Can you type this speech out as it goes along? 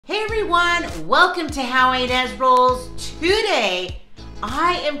everyone, welcome to How Ines Rolls. Today,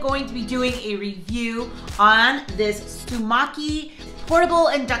 I am going to be doing a review on this SUNMAKI portable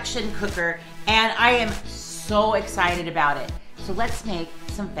induction cooker, and I am so excited about it. So let's make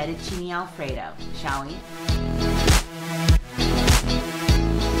some fettuccine Alfredo, shall we?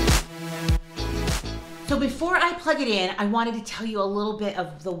 So before I plug it in, I wanted to tell you a little bit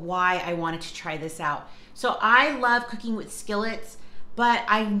of the why I wanted to try this out. So I love cooking with skillets, but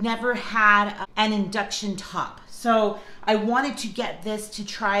I never had an induction top. So I wanted to get this to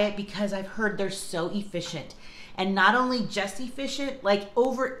try it because I've heard they're so efficient. And not only just efficient, like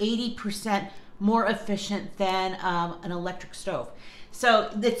over 80% more efficient than an electric stove. So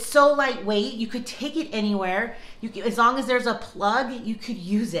it's so lightweight, you could take it anywhere. As long as there's a plug, you could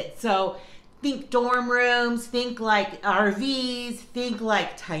use it. So think dorm rooms, think like RVs, think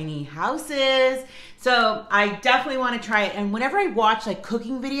like tiny houses. So I definitely want to try it. And whenever I watch like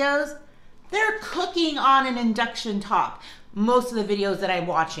cooking videos, they're cooking on an induction top, most of the videos that I'm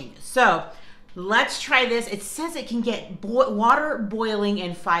watching. So let's try this. It says it can get water boiling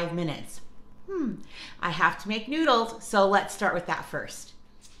in 5 minutes. I have to make noodles, so let's start with that first.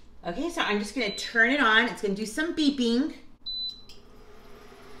 Okay, so I'm just gonna turn it on. It's gonna do some beeping.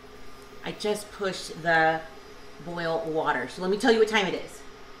 I just pushed the boil water. So let me tell you what time it is.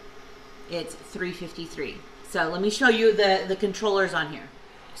 It's 3:53. So let me show you the controllers on here.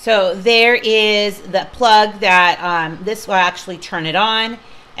 So there is the plug that this will actually turn it on,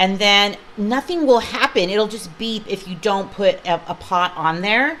 and then nothing will happen. It'll just beep if you don't put a pot on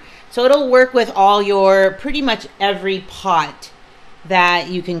there. So it'll work with all your, pretty much every pot that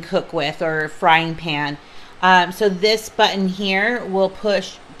you can cook with or frying pan. So this button here will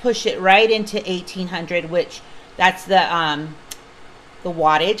push it right into 1800, which that's the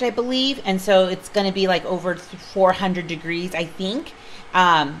wattage, I believe. And so it's going to be like over 400 degrees, I think.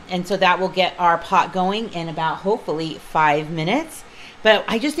 And so that will get our pot going in about hopefully 5 minutes. But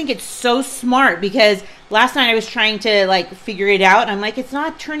I just think it's so smart because last night I was trying to like figure it out. I'm like, it's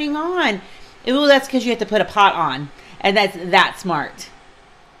not turning on. Well, that's because you have to put a pot on, and that's that smart.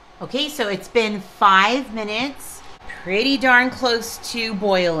 Okay, so it's been 5 minutes, pretty darn close to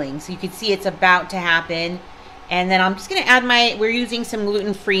boiling. So you can see it's about to happen. And then I'm just gonna add we're using some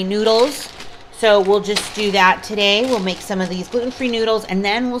gluten-free noodles. So we'll just do that today. We'll make some of these gluten-free noodles, and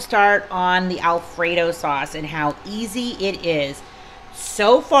then we'll start on the Alfredo sauce and how easy it is.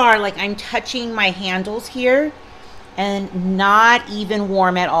 So far, like I'm touching my handles here and not even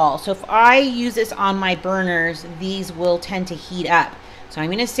warm at all. So if I use this on my burners, these will tend to heat up. So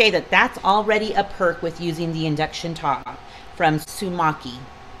I'm gonna say that that's already a perk with using the induction top from SUNMAKI.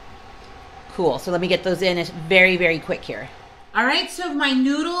 Cool, so let me get those in. It's very, very quick here. All right, so my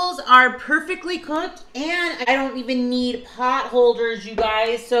noodles are perfectly cooked, and I don't even need pot holders, you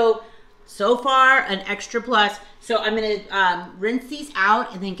guys. So far, an extra plus. So I'm gonna rinse these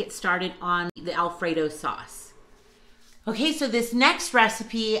out and then get started on the Alfredo sauce. Okay, so this next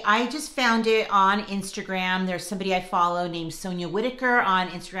recipe, I just found it on Instagram. There's somebody I follow named Sonia Whittaker on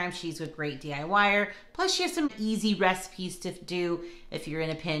Instagram. She's a great DIYer. Plus she has some easy recipes to do if you're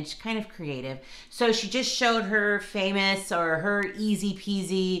in a pinch, kind of creative. So she just showed her famous or her easy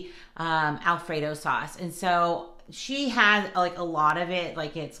peasy Alfredo sauce. And so she has like a lot of it,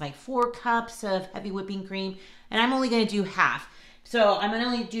 like it's like 4 cups of heavy whipping cream, and I'm only gonna do half. So I'm gonna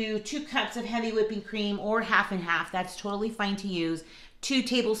only do 2 cups of heavy whipping cream or half and half. That's totally fine to use. 2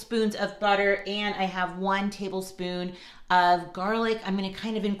 tablespoons of butter, and I have 1 tablespoon of garlic. I'm gonna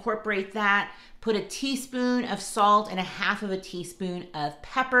kind of incorporate that, put a teaspoon of salt and a half of a teaspoon of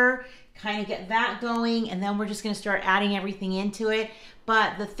pepper, kind of get that going, and then we're just gonna start adding everything into it.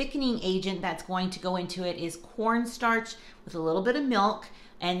 But the thickening agent that's going to go into it is cornstarch with a little bit of milk,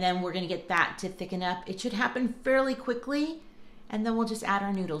 and then we're gonna get that to thicken up. It should happen fairly quickly, and then we'll just add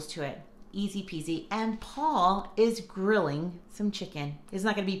our noodles to it. Easy peasy. And Paul is grilling some chicken.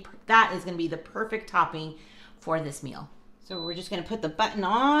 That is gonna be the perfect topping for this meal. So we're just gonna put the button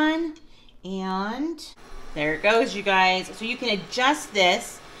on, and there it goes, you guys. So you can adjust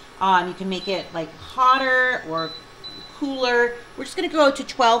this. You can make it like hotter or cooler. We're just gonna go to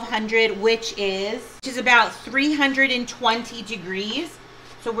 1200, which is about 320 degrees.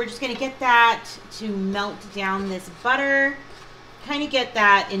 So we're just gonna get that to melt down this butter, kind of get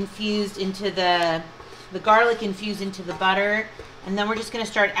that infused into the garlic infused into the butter, and then we're just gonna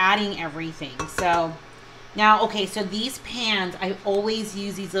start adding everything. So now, okay, so these pans, I always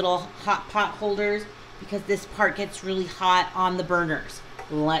use these little hot pot holders because this part gets really hot on the burners.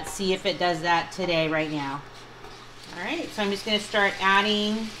 Let's see if it does that today, right now. All right, so I'm just gonna start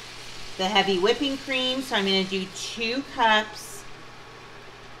adding the heavy whipping cream. So I'm gonna do 2 cups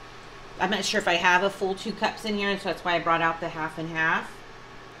I'm not sure if I have a full 2 cups in here, so that's why I brought out the half and half.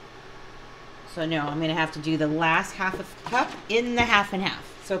 So no, I'm gonna have to do the last half of a cup in the half and half.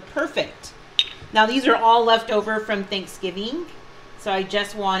 So perfect. Now these are all left over from Thanksgiving, so I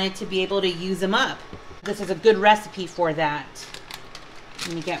just wanted to be able to use them up. This is a good recipe for that.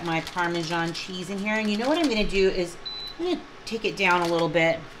 Let me get my Parmesan cheese in here, and you know what I'm gonna do is I'm gonna take it down a little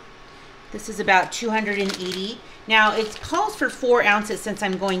bit. This is about 280. Now it calls for 4 ounces since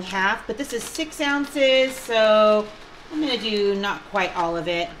I'm going half, but this is 6 ounces, so I'm gonna do not quite all of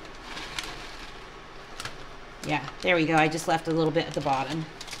it. Yeah, there we go. I just left a little bit at the bottom.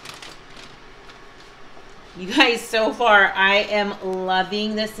 You guys, so far, I am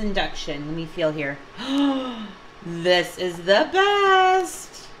loving this induction. Let me feel here. This is the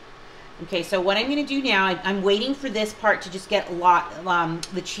best. Okay, so what I'm gonna do now, I'm waiting for this part to just get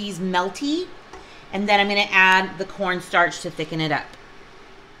the cheese melty, and then I'm gonna add the cornstarch to thicken it up.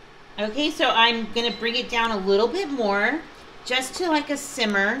 Okay, so I'm gonna bring it down a little bit more, just to like a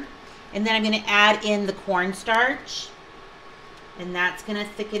simmer, and then I'm gonna add in the cornstarch, and that's gonna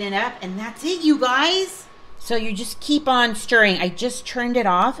thicken it up, and that's it, you guys. So you just keep on stirring. I just turned it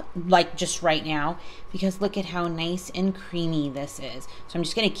off, like just right now, because look at how nice and creamy this is. So I'm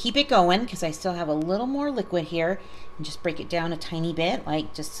just gonna keep it going because I still have a little more liquid here, and just break it down a tiny bit,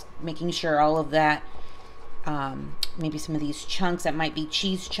 like just making sure all of that, maybe some of these chunks that might be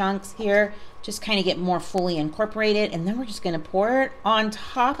cheese chunks here, just kind of get more fully incorporated. And then we're just gonna pour it on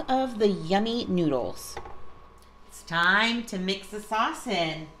top of the yummy noodles. It's time to mix the sauce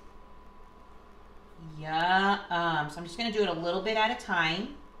in. Yeah, so I'm just gonna do it a little bit at a time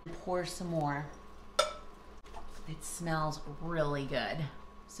and pour some more. It smells really good.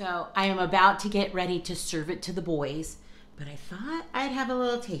 So I am about to get ready to serve it to the boys, but I thought I'd have a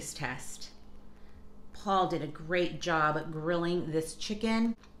little taste test. Paul did a great job at grilling this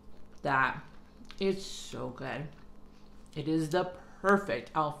chicken. That is so good. It is the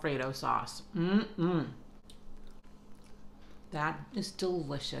perfect Alfredo sauce. That is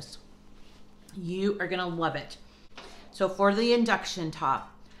delicious. You are gonna love it. So for the induction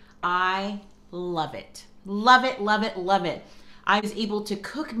top, I love it. Love it, love it, love it. I was able to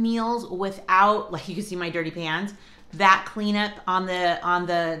cook meals without, like you can see my dirty pans, that cleanup on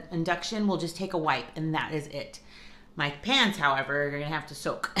the induction will just take a wipe, and that is it. My pans, however, are gonna have to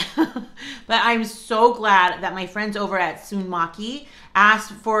soak. But I'm so glad that my friends over at SUNMAKI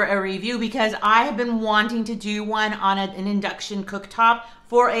asked for a review, because I have been wanting to do one on an induction cooktop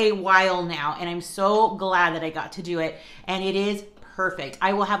for a while now, and I'm so glad that I got to do it, and it is perfect.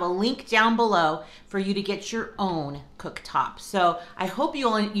 I will have a link down below for you to get your own cooktop. So I hope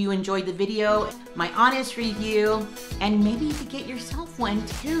you enjoyed the video, my honest review, and maybe you could get yourself one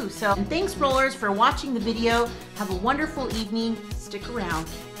too. So thanks, rollers, for watching the video. Have a wonderful evening. Stick around,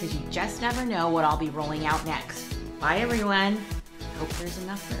 because you just never know what I'll be rolling out next. Bye, everyone. Hope there's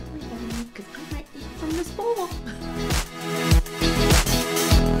enough for everybody, because I might eat from this bowl.